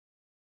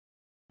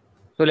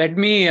So let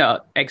me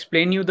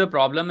explain you the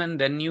problem and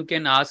then you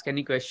can ask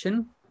any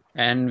question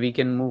and we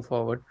can move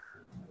forward.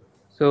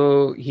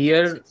 So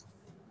here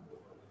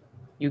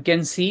you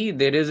can see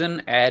there is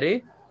an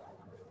array.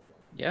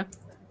 Yeah.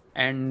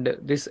 And Okay.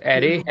 this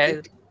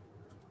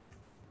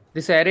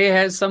array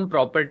has some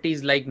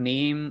properties like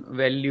name,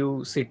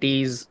 value,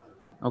 cities.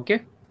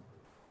 Okay.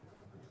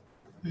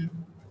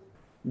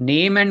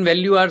 Name and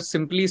value are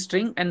simply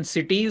string and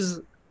cities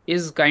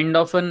is kind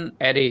of an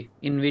array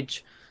in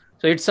which,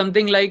 so it's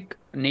something like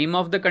name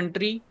of the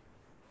country,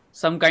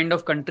 some kind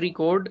of country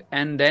code,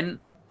 and then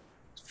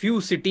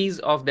few cities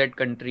of that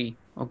country.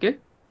 Okay.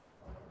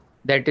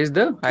 That is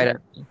the Okay.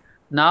 hierarchy.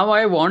 Now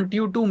I want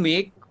you to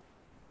make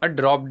a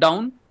drop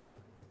down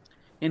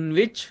in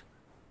which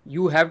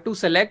you have to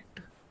select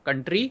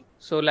country.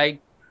 So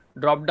like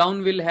drop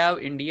down will have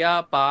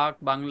India, Pak,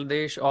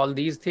 Bangladesh, all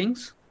these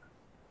things.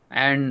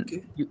 And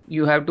Okay.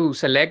 you have to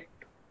select,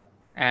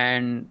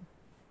 and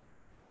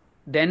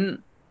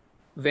then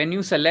when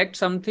you select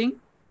something,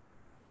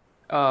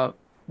 uh,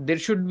 there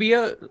should be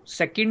a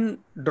second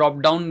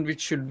drop down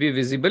which should be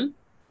visible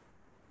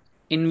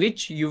in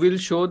which you will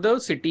show the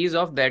cities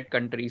of that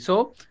country.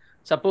 So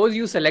suppose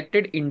you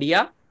selected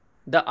India,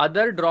 the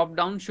other drop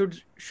down should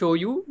show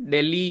you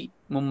Delhi,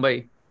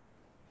 Mumbai.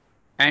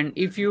 And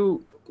if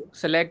you Okay.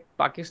 select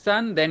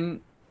Pakistan,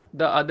 then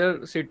the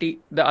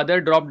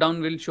other drop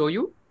down will show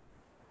you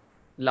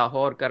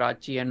Lahore,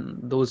 Karachi, and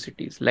those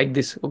cities like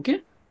this. Okay.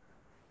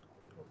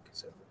 Okay,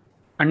 sir.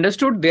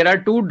 Understood? There are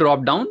two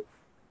drop down.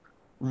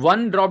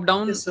 One drop Yes,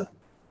 down sir.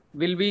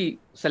 will be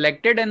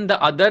selected and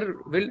the other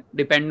will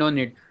depend on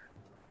it.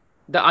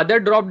 The other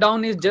drop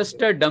down is Okay.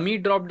 just a dummy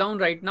drop down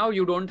right now.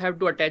 You don't have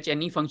to attach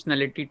any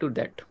functionality to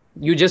that.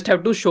 You just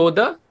have to show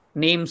the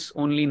names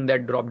only in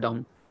that drop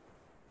down.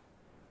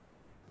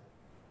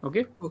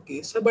 Okay.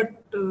 Okay, sir.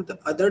 But the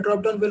other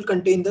drop down will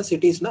contain the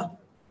cities, na?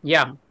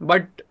 Yeah.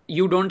 But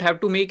you don't have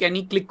to make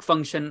any click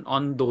function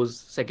on those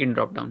second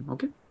drop down.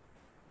 Okay.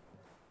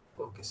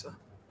 Okay, sir.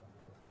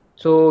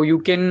 So you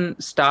can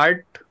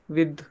start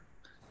with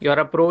your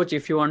approach.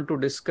 If you want to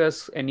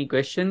discuss any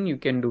question, you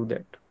can do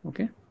that.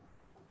 Okay.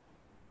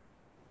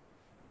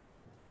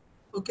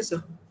 Okay,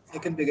 sir. I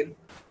can begin.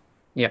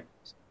 Yeah.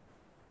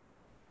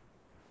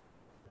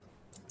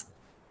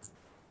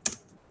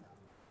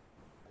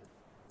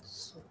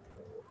 So,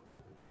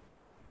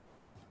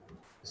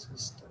 this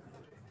is the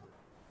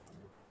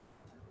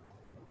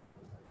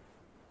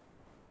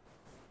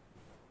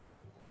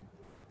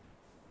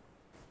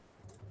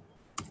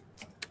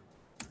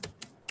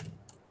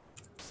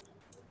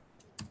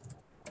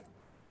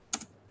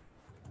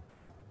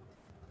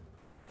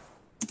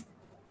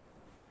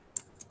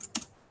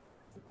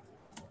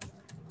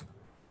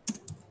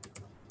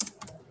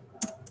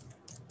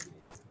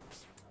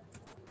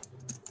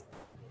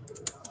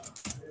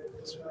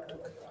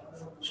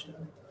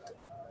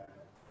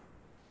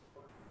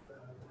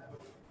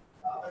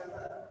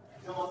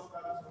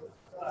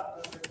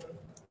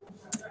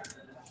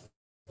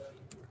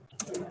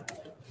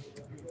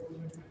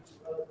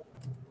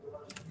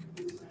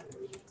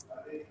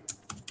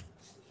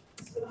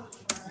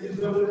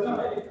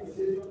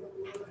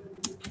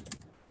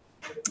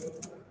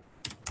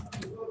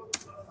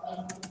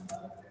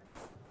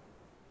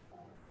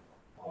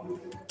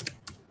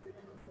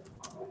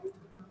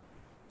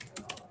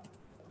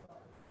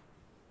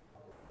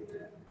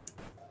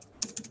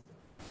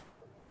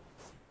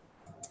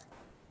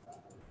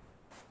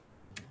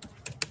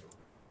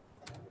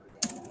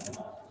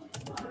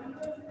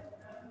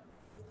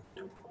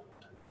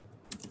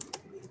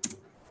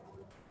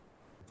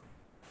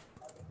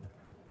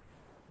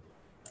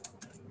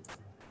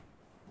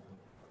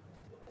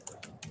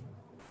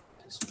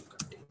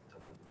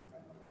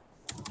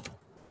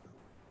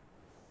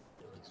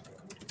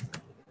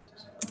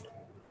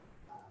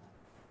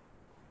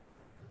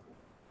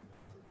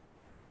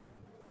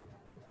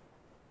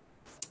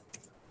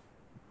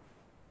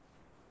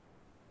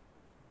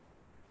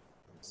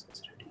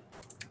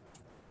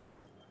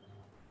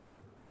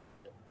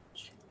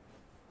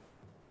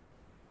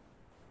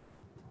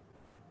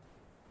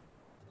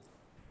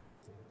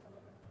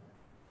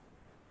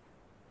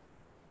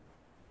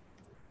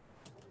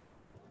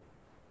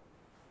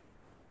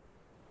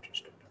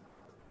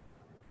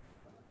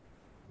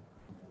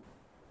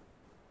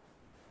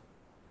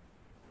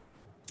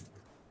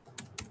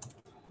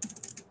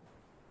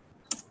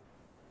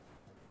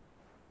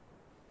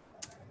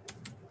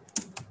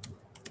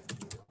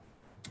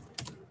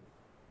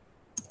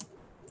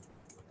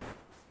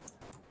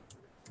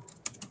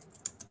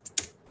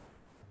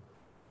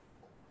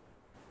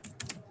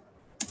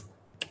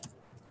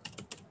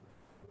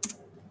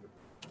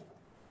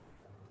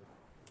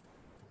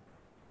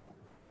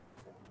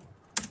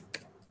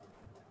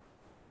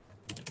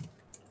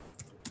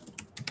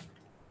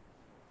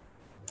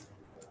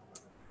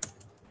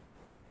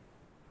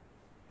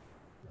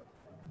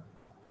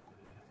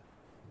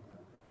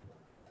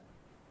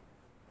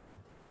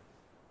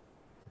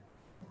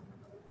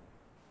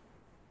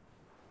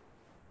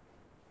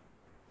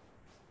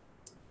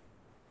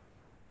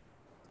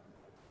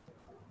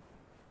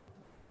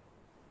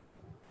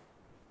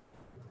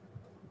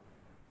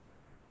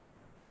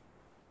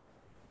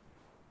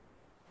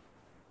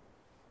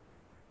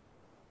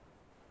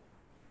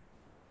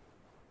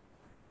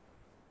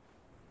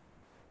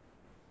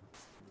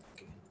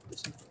This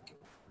is working.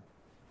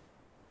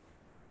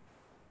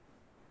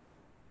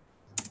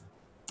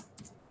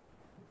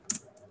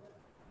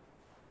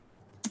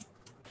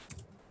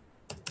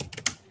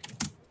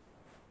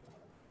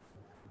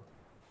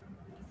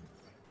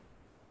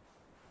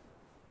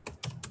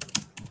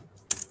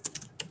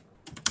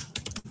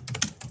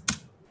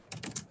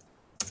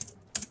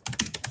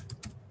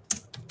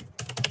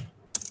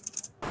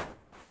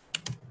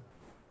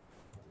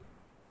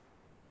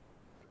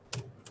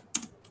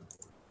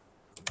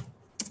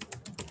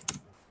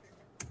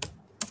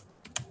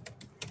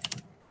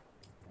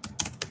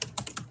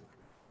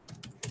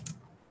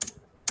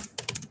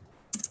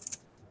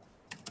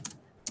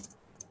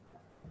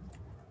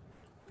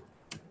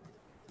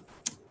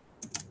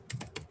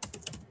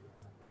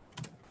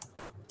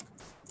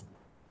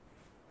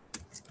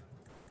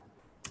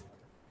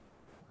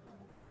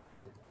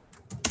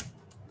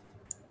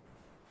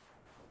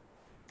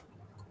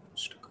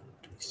 Const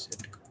country,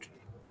 set country.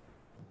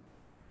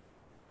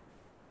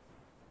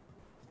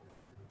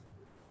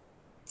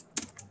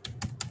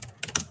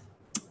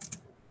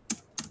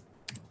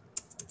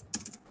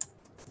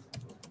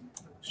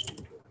 State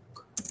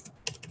work.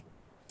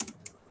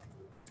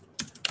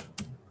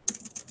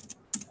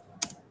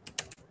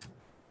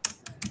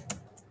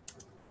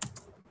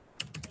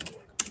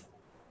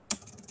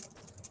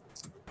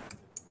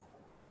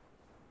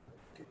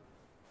 Okay.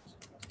 So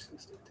this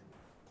is the thing.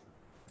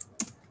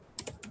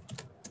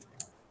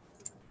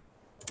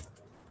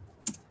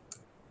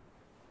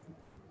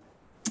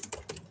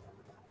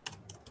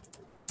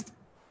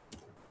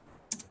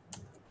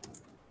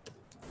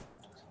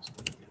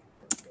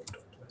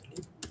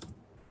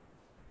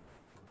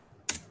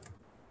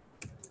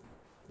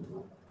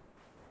 Value.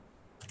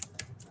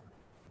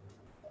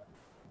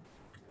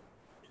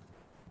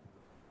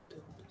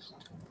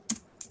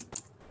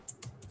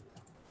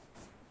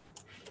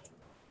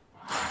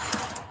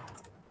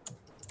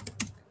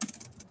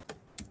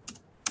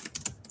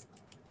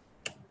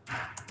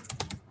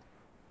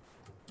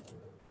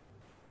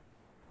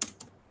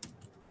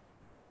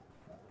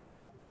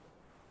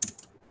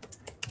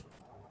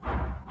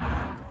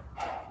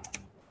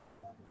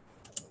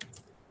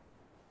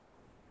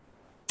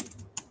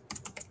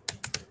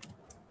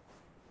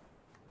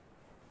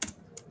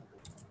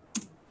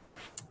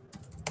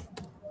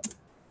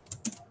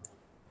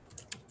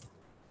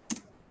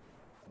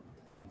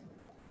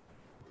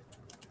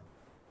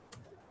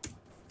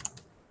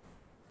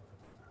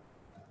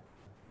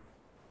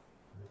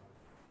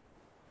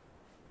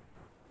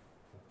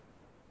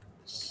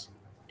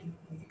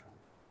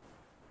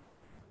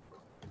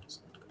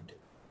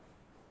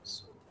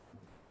 So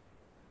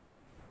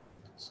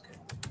this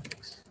can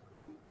fix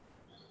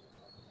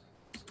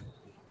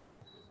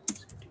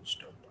city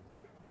stop.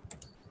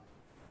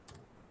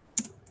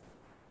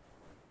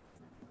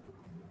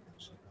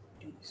 So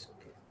these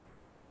okay.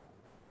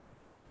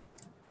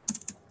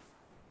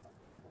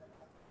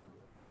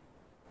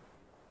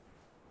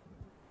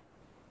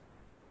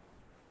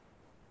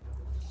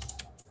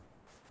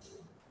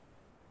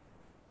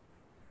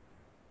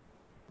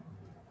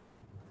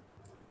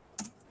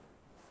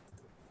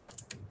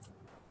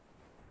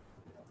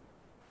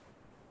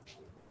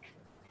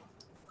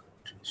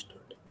 Country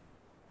start.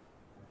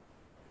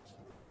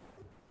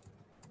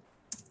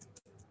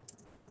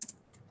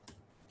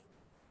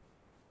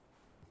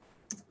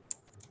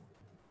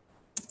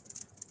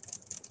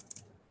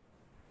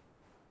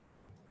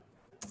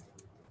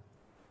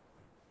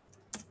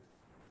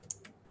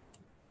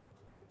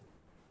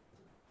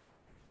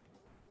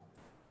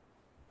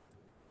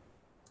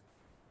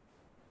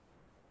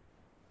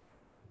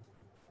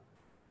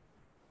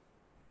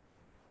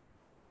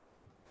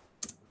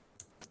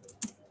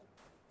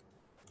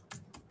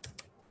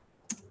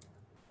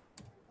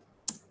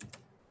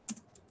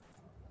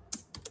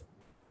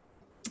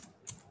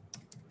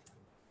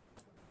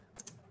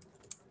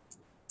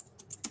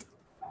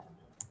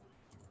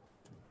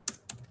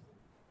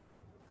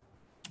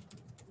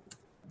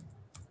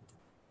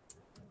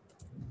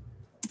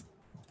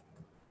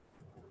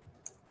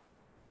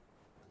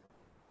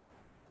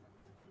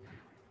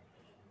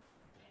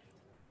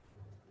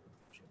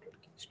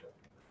 Key start.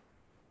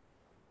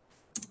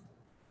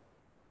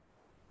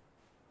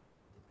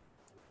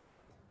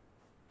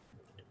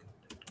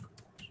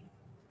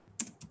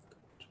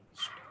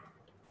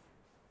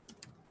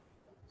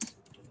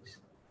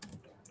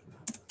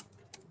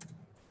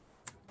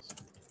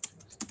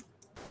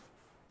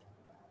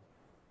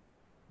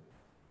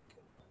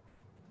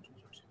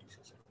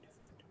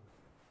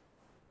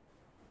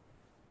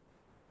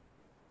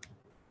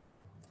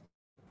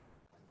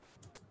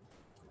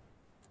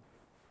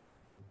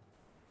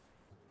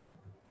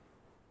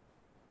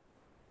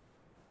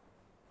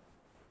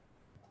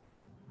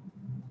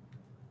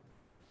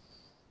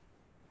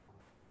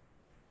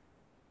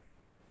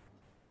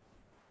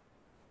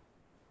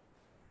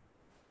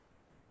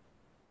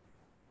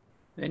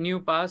 When you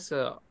pass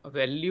a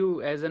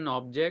value as an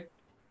object,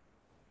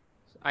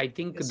 I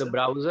think Yes, the sir.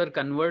 browser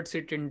converts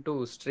it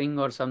into string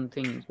or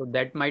something. So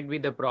that might be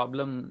the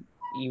problem,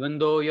 even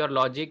though your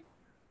logic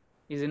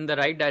is in the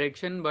right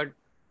direction, but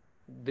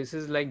this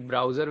is like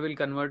browser will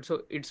convert.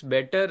 So it's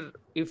better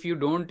if you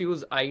don't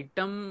use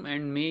item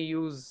and may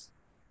use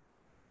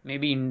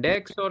maybe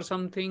index or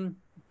something.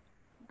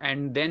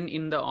 And then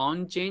in the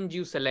on change,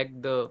 you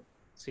select the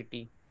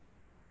city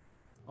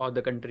or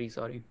the country,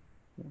 sorry.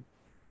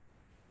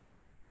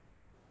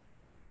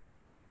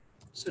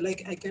 So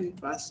like I can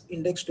pass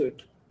index to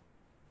it.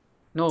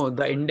 No,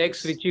 the Or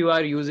index this. which you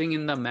are using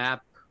in the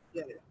map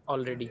Yeah,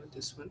 already.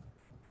 this one.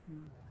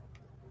 Mm.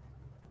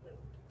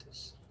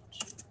 This.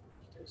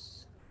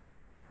 This.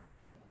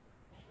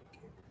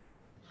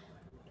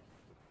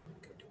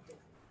 Okay.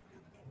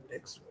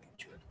 Index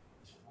virtual.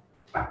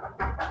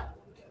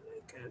 Then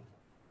I can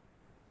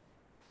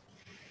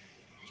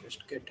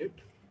just get it.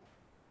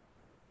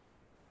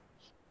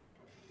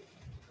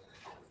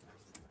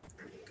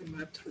 I can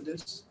map through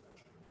this.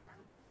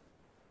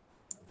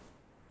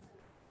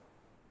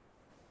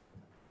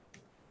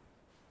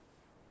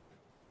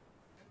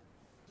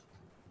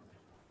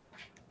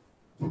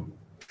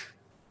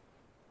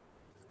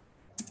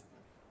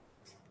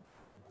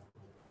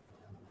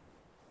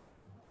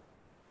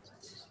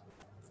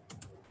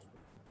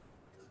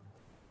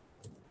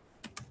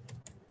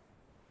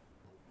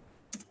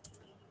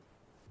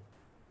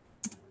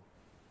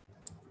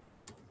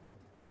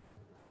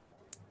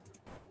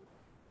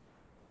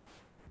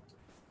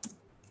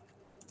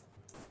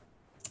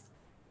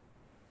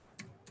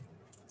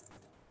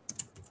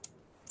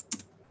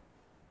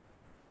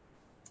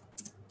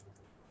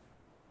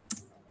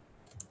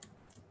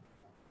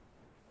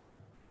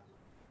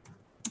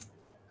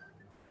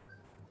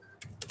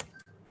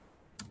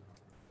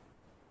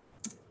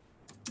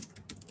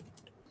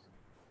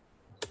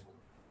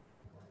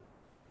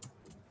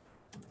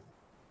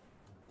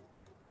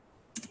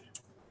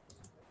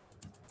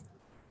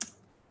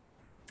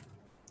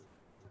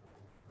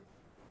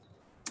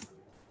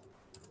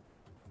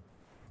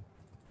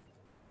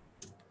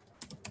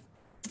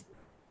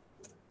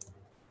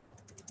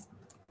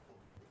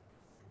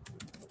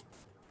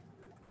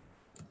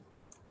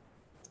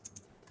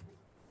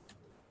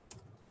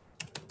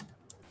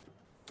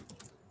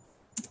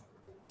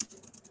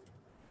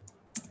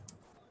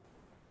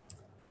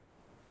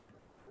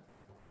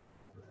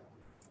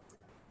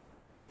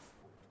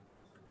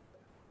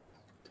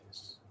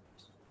 This.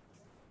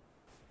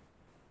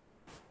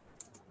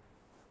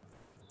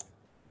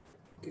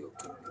 Okay.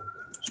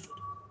 Understood.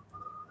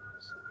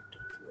 So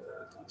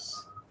deploy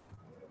this.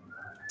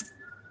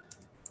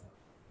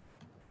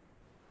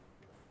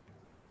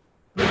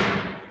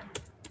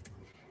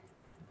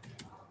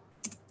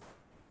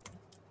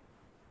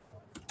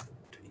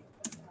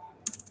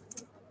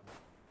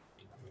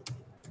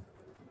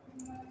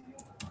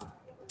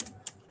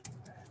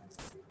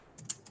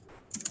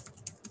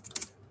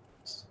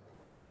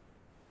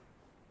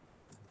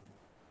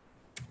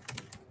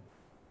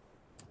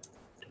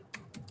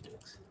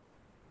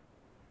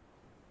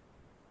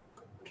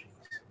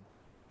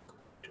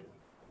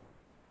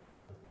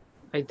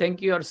 I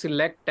think your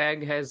select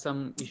tag has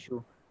some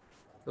issue.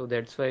 So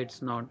that's why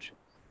it's not.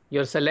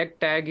 Your select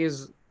tag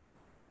is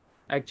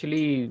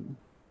actually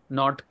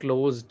not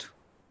closed.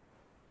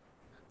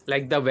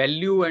 Like the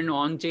value and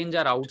on change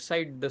are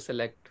outside the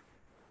select.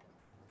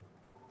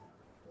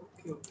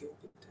 Okay.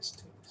 This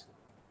thing.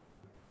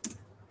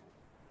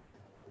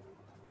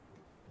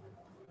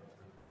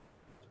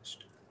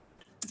 Just.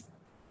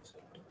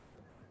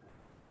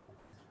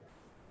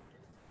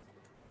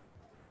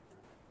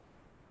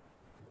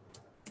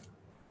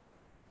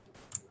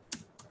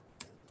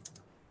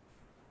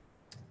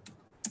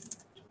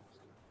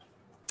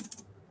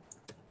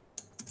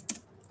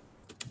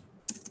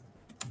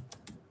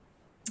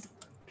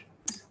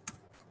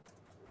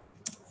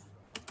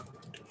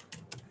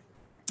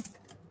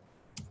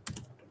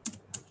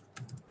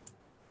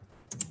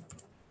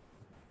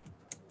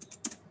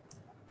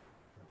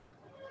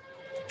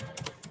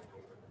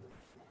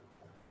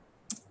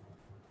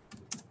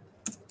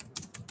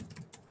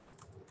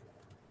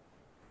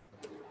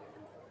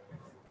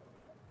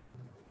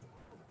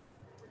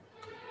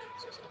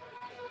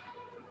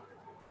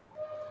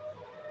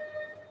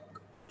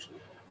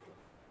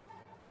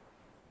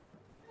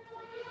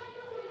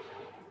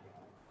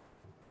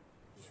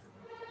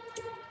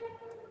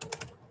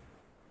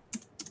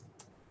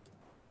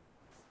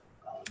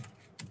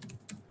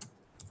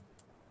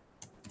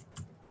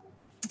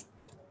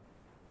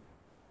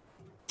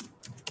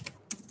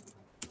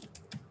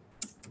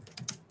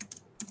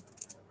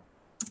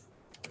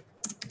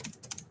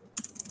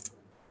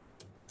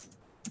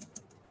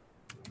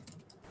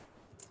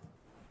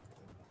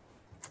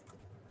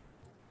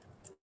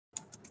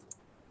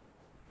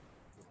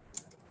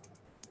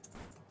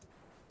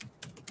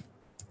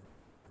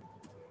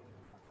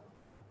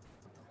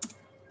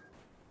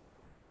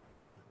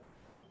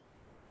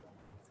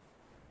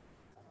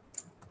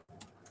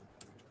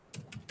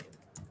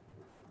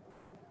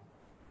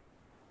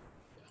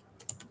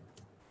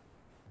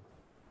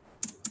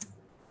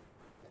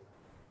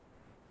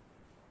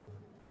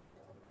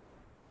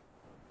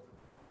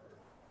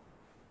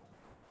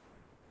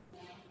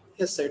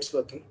 Yes, sir, it's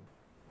working.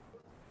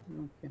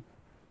 Okay.